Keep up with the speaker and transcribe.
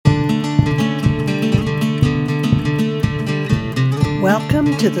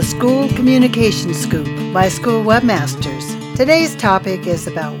Welcome to the School Communication Scoop by School Webmasters. Today's topic is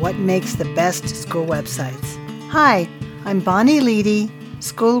about what makes the best school websites. Hi, I'm Bonnie Leedy,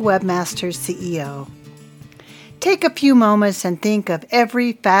 School Webmasters CEO. Take a few moments and think of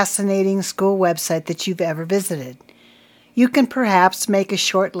every fascinating school website that you've ever visited. You can perhaps make a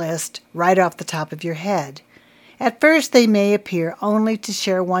short list right off the top of your head. At first, they may appear only to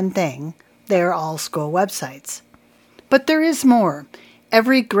share one thing. They are all school websites. But there is more.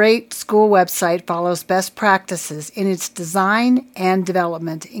 Every great school website follows best practices in its design and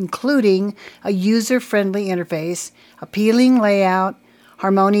development, including a user-friendly interface, appealing layout,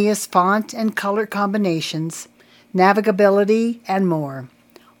 harmonious font and color combinations, navigability, and more.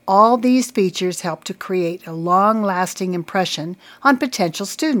 All these features help to create a long-lasting impression on potential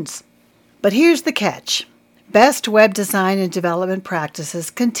students. But here's the catch. Best web design and development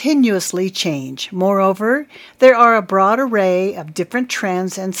practices continuously change. Moreover, there are a broad array of different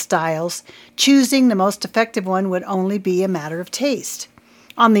trends and styles. Choosing the most effective one would only be a matter of taste.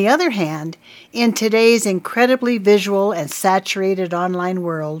 On the other hand, in today's incredibly visual and saturated online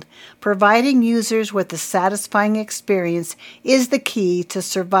world, providing users with a satisfying experience is the key to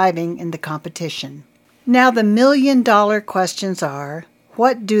surviving in the competition. Now, the million-dollar questions are,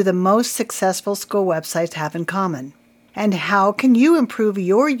 what do the most successful school websites have in common? And how can you improve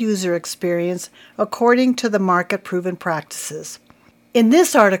your user experience according to the market-proven practices? In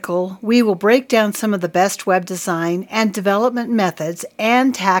this article, we will break down some of the best web design and development methods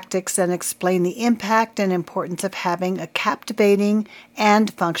and tactics and explain the impact and importance of having a captivating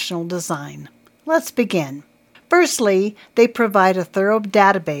and functional design. Let's begin. Firstly, they provide a thorough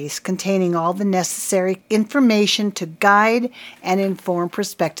database containing all the necessary information to guide and inform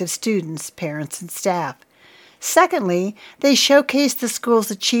prospective students, parents, and staff. Secondly, they showcase the school's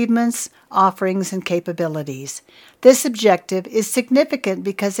achievements, offerings, and capabilities. This objective is significant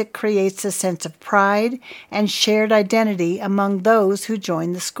because it creates a sense of pride and shared identity among those who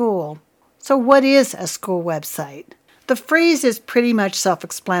join the school. So what is a school website? The phrase is pretty much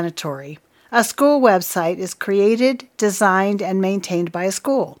self-explanatory. A school website is created, designed, and maintained by a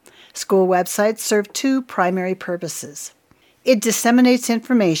school. School websites serve two primary purposes. It disseminates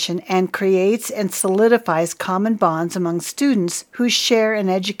information and creates and solidifies common bonds among students who share an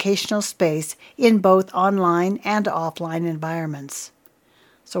educational space in both online and offline environments.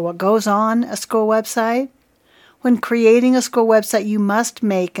 So what goes on a school website? When creating a school website, you must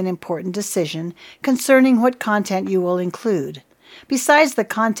make an important decision concerning what content you will include. Besides the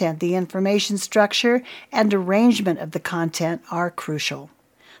content, the information structure and arrangement of the content are crucial.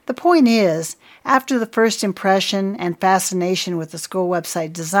 The point is, after the first impression and fascination with the school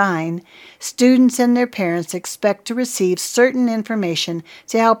website design, students and their parents expect to receive certain information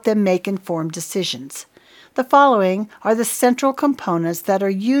to help them make informed decisions. The following are the central components that are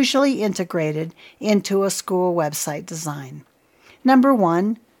usually integrated into a school website design. Number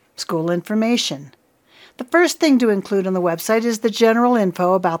 1, school information. The first thing to include on the website is the general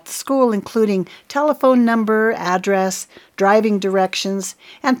info about the school, including telephone number, address, driving directions,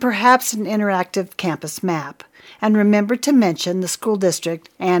 and perhaps an interactive campus map. And remember to mention the school district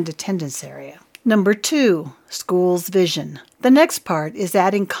and attendance area. Number 2, school's vision. The next part is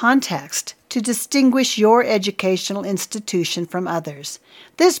adding context to distinguish your educational institution from others.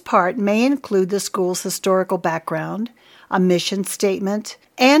 This part may include the school's historical background, a mission statement,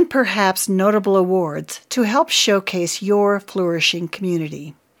 and perhaps notable awards to help showcase your flourishing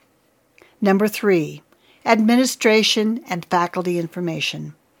community. Number 3, administration and faculty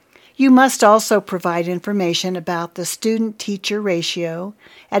information. You must also provide information about the student-teacher ratio,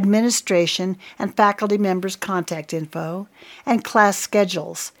 administration and faculty members' contact info, and class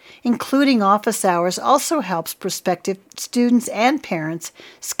schedules. Including office hours also helps prospective students and parents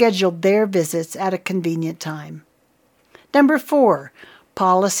schedule their visits at a convenient time. Number 4,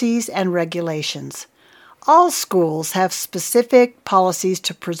 policies and regulations. All schools have specific policies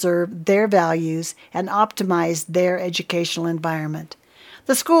to preserve their values and optimize their educational environment.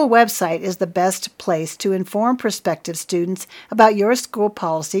 The school website is the best place to inform prospective students about your school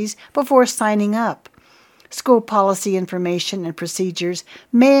policies before signing up. School policy information and procedures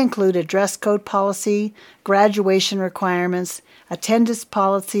may include a dress code policy, graduation requirements, attendance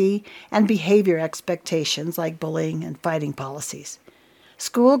policy, and behavior expectations like bullying and fighting policies.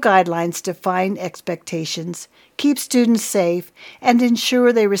 School guidelines define expectations, keep students safe, and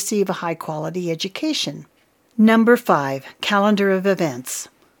ensure they receive a high-quality education. Number 5, calendar of events.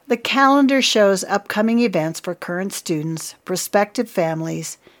 The calendar shows upcoming events for current students, prospective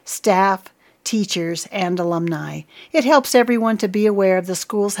families, staff, teachers, and alumni. It helps everyone to be aware of the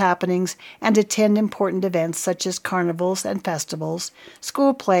school's happenings and attend important events such as carnivals and festivals,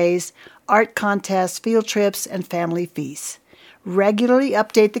 school plays, art contests, field trips, and family feasts. Regularly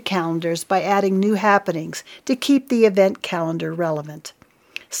update the calendars by adding new happenings to keep the event calendar relevant.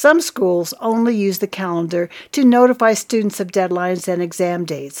 Some schools only use the calendar to notify students of deadlines and exam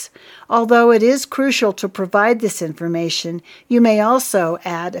dates. Although it is crucial to provide this information, you may also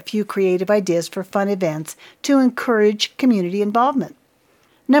add a few creative ideas for fun events to encourage community involvement.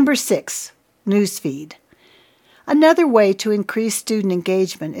 Number 6, newsfeed. Another way to increase student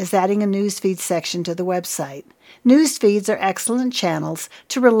engagement is adding a newsfeed section to the website. Newsfeeds are excellent channels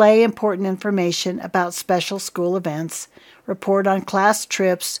to relay important information about special school events, report on class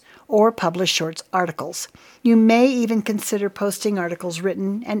trips, or publish short articles. You may even consider posting articles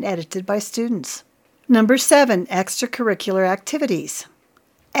written and edited by students. Number 7, extracurricular activities.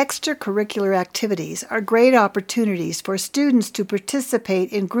 Extracurricular activities are great opportunities for students to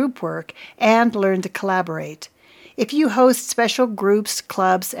participate in group work and learn to collaborate. If you host special groups,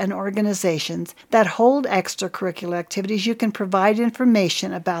 clubs, and organizations that hold extracurricular activities, you can provide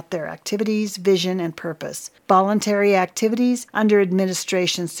information about their activities, vision, and purpose. Voluntary activities under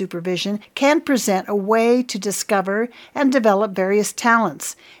administration supervision can present a way to discover and develop various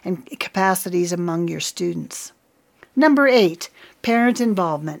talents and capacities among your students. Number 8, parent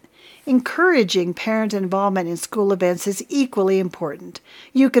involvement. Encouraging parent involvement in school events is equally important.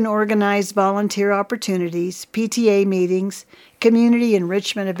 You can organize volunteer opportunities, PTA meetings, community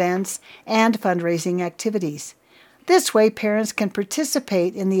enrichment events, and fundraising activities. This way, parents can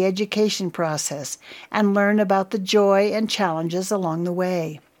participate in the education process and learn about the joy and challenges along the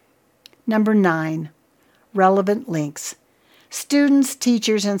way. Number 9, relevant links. Students,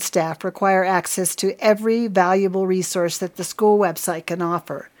 teachers, and staff require access to every valuable resource that the school website can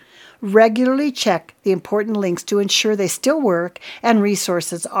offer. Regularly check the important links to ensure they still work and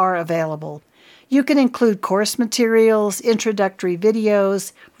resources are available. You can include course materials, introductory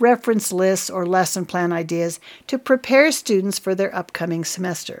videos, reference lists, or lesson plan ideas to prepare students for their upcoming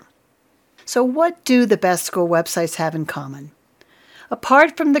semester. So what do the best school websites have in common?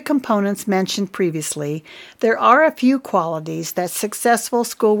 Apart from the components mentioned previously, there are a few qualities that successful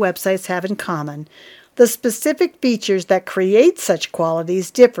school websites have in common. The specific features that create such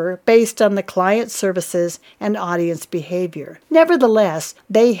qualities differ based on the client services and audience behavior. Nevertheless,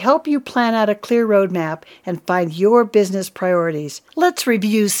 they help you plan out a clear roadmap and find your business priorities. Let's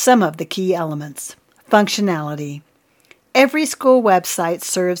review some of the key elements. Functionality. Every school website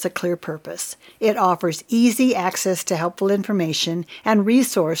serves a clear purpose. It offers easy access to helpful information and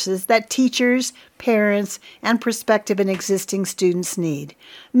resources that teachers, parents, and prospective and existing students need.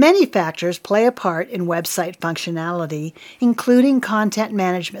 Many factors play a part in website functionality, including content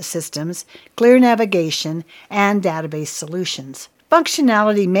management systems, clear navigation, and database solutions.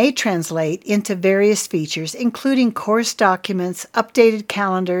 Functionality may translate into various features, including course documents, updated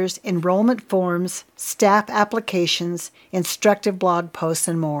calendars, enrollment forms, staff applications, instructive blog posts,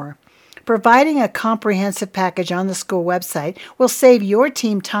 and more. Providing a comprehensive package on the school website will save your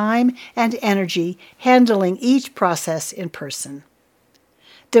team time and energy handling each process in person.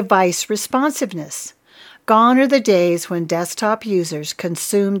 Device responsiveness. Gone are the days when desktop users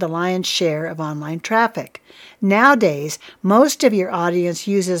consume the lion's share of online traffic. Nowadays, most of your audience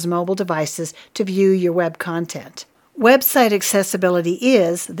uses mobile devices to view your web content. Website accessibility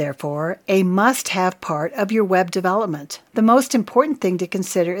is, therefore, a must-have part of your web development. The most important thing to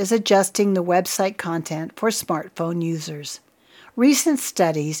consider is adjusting the website content for smartphone users. Recent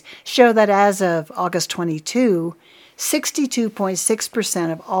studies show that as of August 22,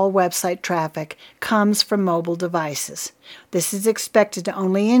 62.6% of all website traffic comes from mobile devices. This is expected to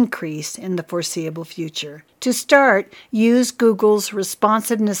only increase in the foreseeable future. To start, use Google's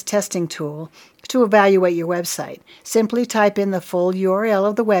responsiveness testing tool to evaluate your website. Simply type in the full URL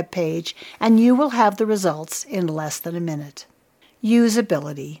of the web page, and you will have the results in less than a minute.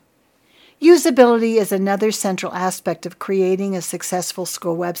 Usability. Usability is another central aspect of creating a successful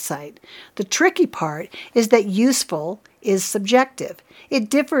school website. The tricky part is that useful is subjective. It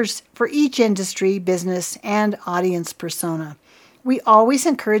differs for each industry, business, and audience persona. We always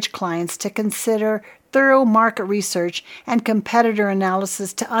encourage clients to consider thorough market research and competitor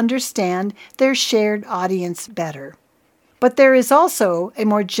analysis to understand their shared audience better. But there is also a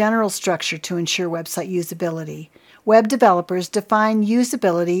more general structure to ensure website usability. Web developers define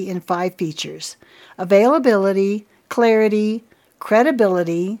usability in 5 features: availability, clarity,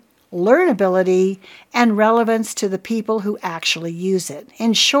 credibility, learnability, and relevance to the people who actually use it.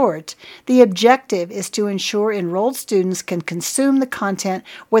 In short, the objective is to ensure enrolled students can consume the content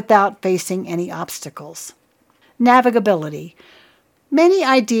without facing any obstacles. Navigability. Many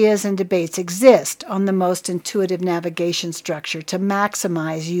ideas and debates exist on the most intuitive navigation structure to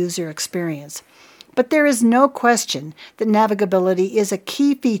maximize user experience. But there is no question that navigability is a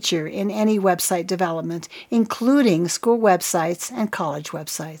key feature in any website development, including school websites and college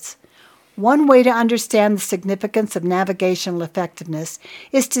websites. One way to understand the significance of navigational effectiveness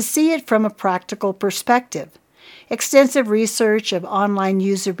is to see it from a practical perspective. Extensive research of online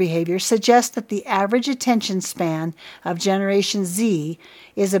user behavior suggests that the average attention span of Generation Z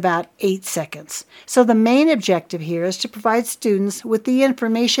is about 8 seconds. So the main objective here is to provide students with the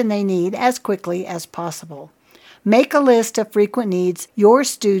information they need as quickly as possible. Make a list of frequent needs your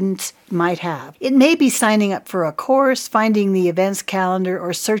students might have. It may be signing up for a course, finding the events calendar,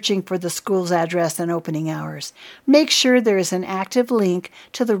 or searching for the school's address and opening hours. Make sure there is an active link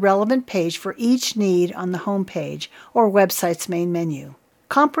to the relevant page for each need on the home page or website's main menu.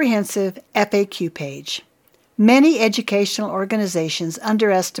 Comprehensive FAQ page. Many educational organizations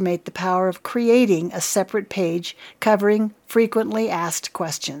underestimate the power of creating a separate page covering frequently asked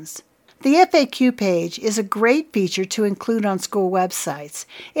questions. The FAQ page is a great feature to include on school websites.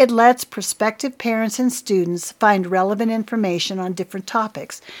 It lets prospective parents and students find relevant information on different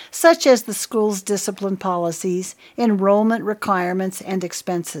topics, such as the school's discipline policies, enrollment requirements, and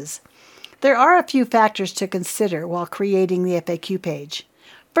expenses. There are a few factors to consider while creating the FAQ page.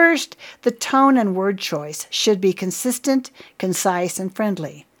 First, the tone and word choice should be consistent, concise, and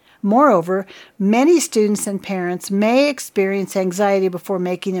friendly. Moreover, many students and parents may experience anxiety before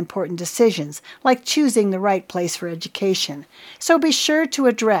making important decisions, like choosing the right place for education, so be sure to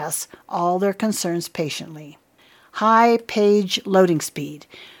address all their concerns patiently. High page loading speed.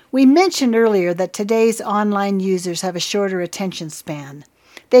 We mentioned earlier that today's online users have a shorter attention span.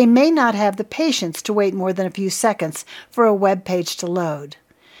 They may not have the patience to wait more than a few seconds for a web page to load.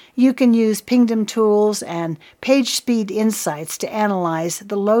 You can use Pingdom tools and Page Speed Insights to analyze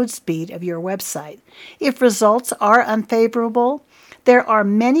the load speed of your website. If results are unfavorable, there are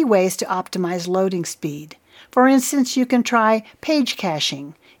many ways to optimize loading speed. For instance, you can try page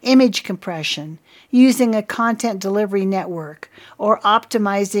caching, image compression, using a content delivery network, or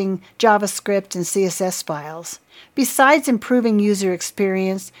optimizing JavaScript and CSS files. Besides improving user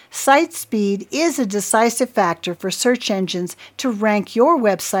experience, site speed is a decisive factor for search engines to rank your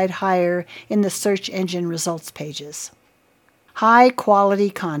website higher in the search engine results pages. High-quality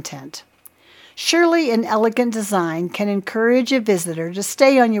content. Surely an elegant design can encourage a visitor to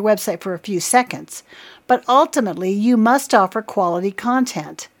stay on your website for a few seconds, but ultimately you must offer quality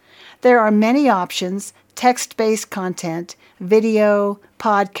content. There are many options: text-based content, video,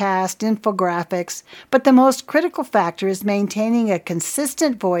 podcast, infographics, but the most critical factor is maintaining a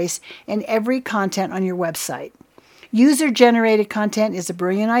consistent voice in every content on your website. User-generated content is a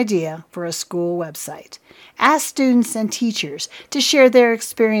brilliant idea for a school website. Ask students and teachers to share their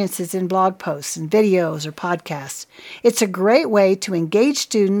experiences in blog posts and videos or podcasts. It's a great way to engage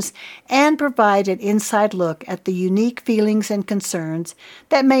students and provide an inside look at the unique feelings and concerns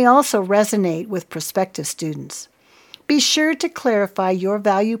that may also resonate with prospective students. Be sure to clarify your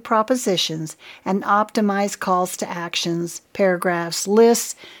value propositions and optimize calls to actions, paragraphs,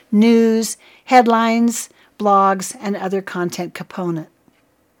 lists, news, headlines, blogs, and other content components.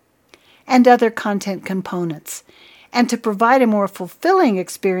 And to provide a more fulfilling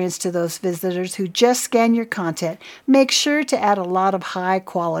experience to those visitors who just scan your content, make sure to add a lot of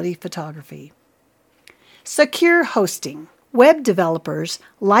high-quality photography. Secure hosting. Web developers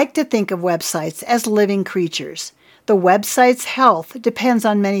like to think of websites as living creatures. The website's health depends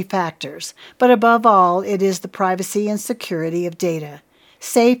on many factors, but above all, it is the privacy and security of data.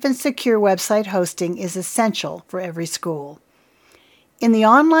 Safe and secure website hosting is essential for every school. In the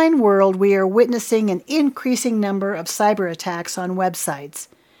online world, we are witnessing an increasing number of cyber attacks on websites.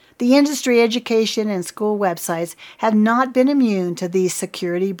 The industry, education, and school websites have not been immune to these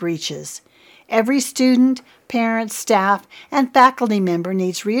security breaches. Every student, parent, staff, and faculty member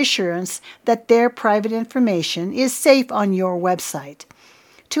needs reassurance that their private information is safe on your website.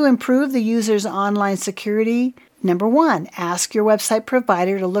 To improve the user's online security, number 1, ask your website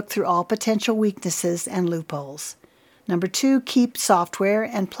provider to look through all potential weaknesses and loopholes. Number 2, keep software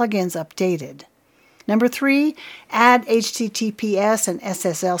and plugins updated. Number 3, add HTTPS and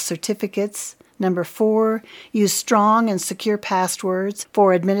SSL certificates. Number 4, use strong and secure passwords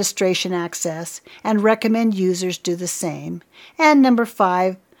for administration access and recommend users do the same. And number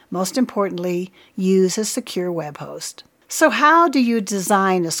 5, most importantly, use a secure web host. So how do you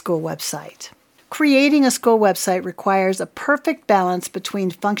design a school website? Creating a school website requires a perfect balance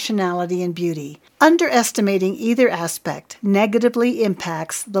between functionality and beauty. Underestimating either aspect negatively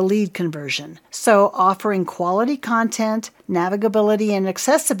impacts the lead conversion. So offering quality content, navigability, and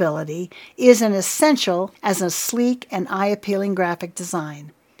accessibility is as essential as a sleek and eye-appealing graphic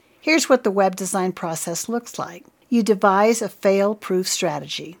design. Here's what the web design process looks like. You devise a fail-proof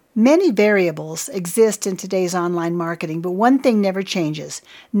strategy. Many variables exist in today's online marketing, but one thing never changes.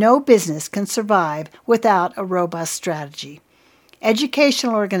 No business can survive without a robust strategy.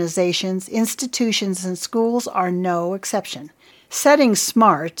 Educational organizations, institutions, and schools are no exception. Setting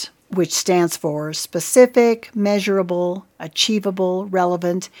SMART, which stands for specific, measurable, achievable,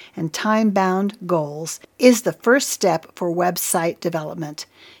 relevant, and time-bound goals, is the first step for website development.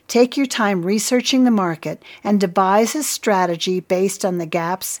 Take your time researching the market and devise a strategy based on the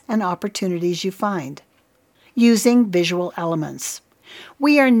gaps and opportunities you find. Using visual elements.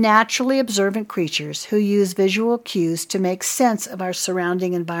 We are naturally observant creatures who use visual cues to make sense of our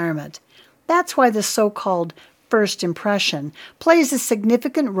surrounding environment. That's why the so-called first impression plays a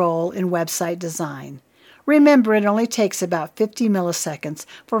significant role in website design. Remember, it only takes about 50 milliseconds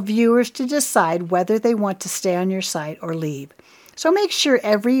for viewers to decide whether they want to stay on your site or leave. So make sure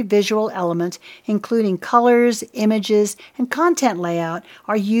every visual element, including colors, images, and content layout,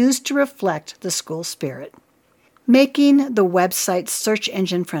 are used to reflect the school spirit. Making the website search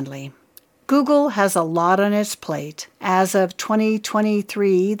engine friendly. Google has a lot on its plate. As of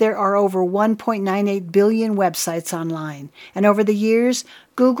 2023, there are over 1.98 billion websites online, and over the years,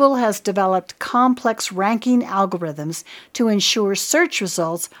 Google has developed complex ranking algorithms to ensure search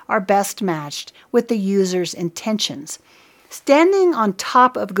results are best matched with the user's intentions. Standing on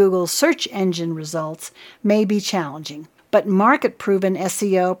top of Google's search engine results may be challenging, but market-proven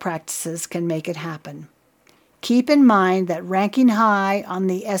SEO practices can make it happen. Keep in mind that ranking high on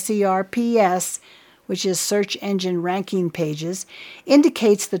the SERPs, which is search engine ranking pages,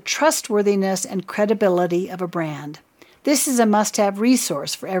 indicates the trustworthiness and credibility of a brand. This is a must-have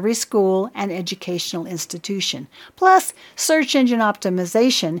resource for every school and educational institution. Plus, search engine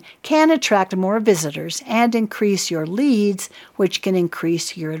optimization can attract more visitors and increase your leads, which can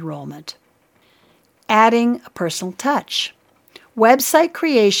increase your enrollment. Adding a personal touch. Website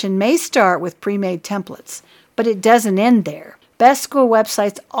creation may start with pre-made templates, but it doesn't end there. Best school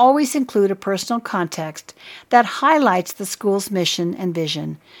websites always include a personal context that highlights the school's mission and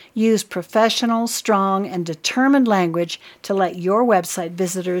vision. Use professional, strong, and determined language to let your website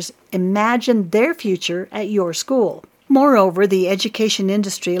visitors imagine their future at your school. Moreover, the education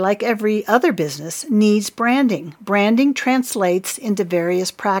industry, like every other business, needs branding. Branding translates into various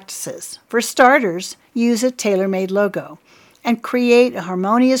practices. For starters, use a tailor-made logo and create a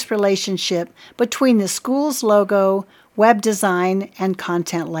harmonious relationship between the school's logo, web design, and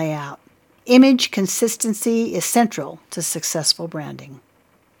content layout. Image consistency is central to successful branding.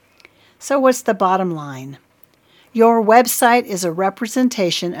 So what's the bottom line? Your website is a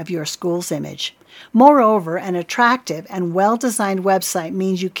representation of your school's image. Moreover, an attractive and well-designed website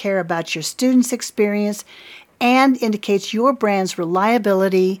means you care about your students' experience and indicates your brand's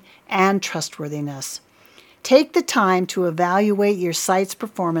reliability and trustworthiness. Take the time to evaluate your site's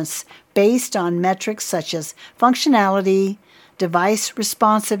performance based on metrics such as functionality, device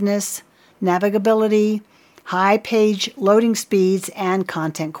responsiveness, navigability, high page loading speeds, and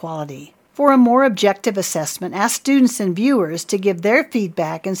content quality. For a more objective assessment, ask students and viewers to give their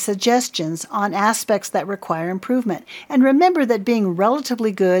feedback and suggestions on aspects that require improvement. And remember that being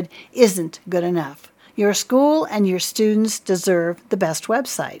relatively good isn't good enough. Your school and your students deserve the best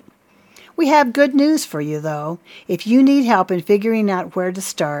website. We have good news for you, though. If you need help in figuring out where to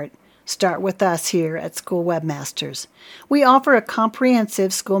start with us here at School Webmasters. We offer a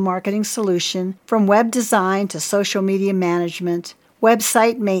comprehensive school marketing solution from web design to social media management,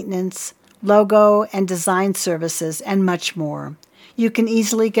 website maintenance, logo and design services, and much more. You can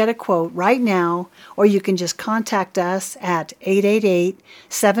easily get a quote right now, or you can just contact us at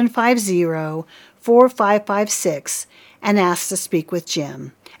 888-750-4556 and ask to speak with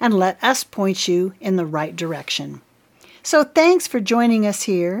Jim, and let us point you in the right direction. So thanks for joining us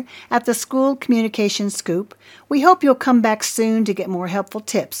here at the School Communication Scoop. We hope you'll come back soon to get more helpful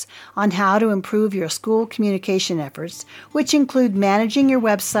tips on how to improve your school communication efforts, which include managing your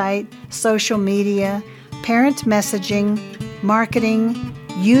website, social media, parent messaging, marketing,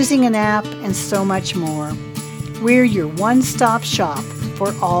 using an app, and so much more. We're your one-stop shop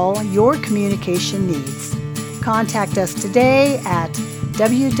for all your communication needs. Contact us today at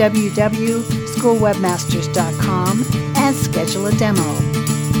www.schoolwebmasters.com and schedule a demo.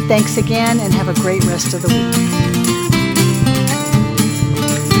 Thanks again and have a great rest of the week.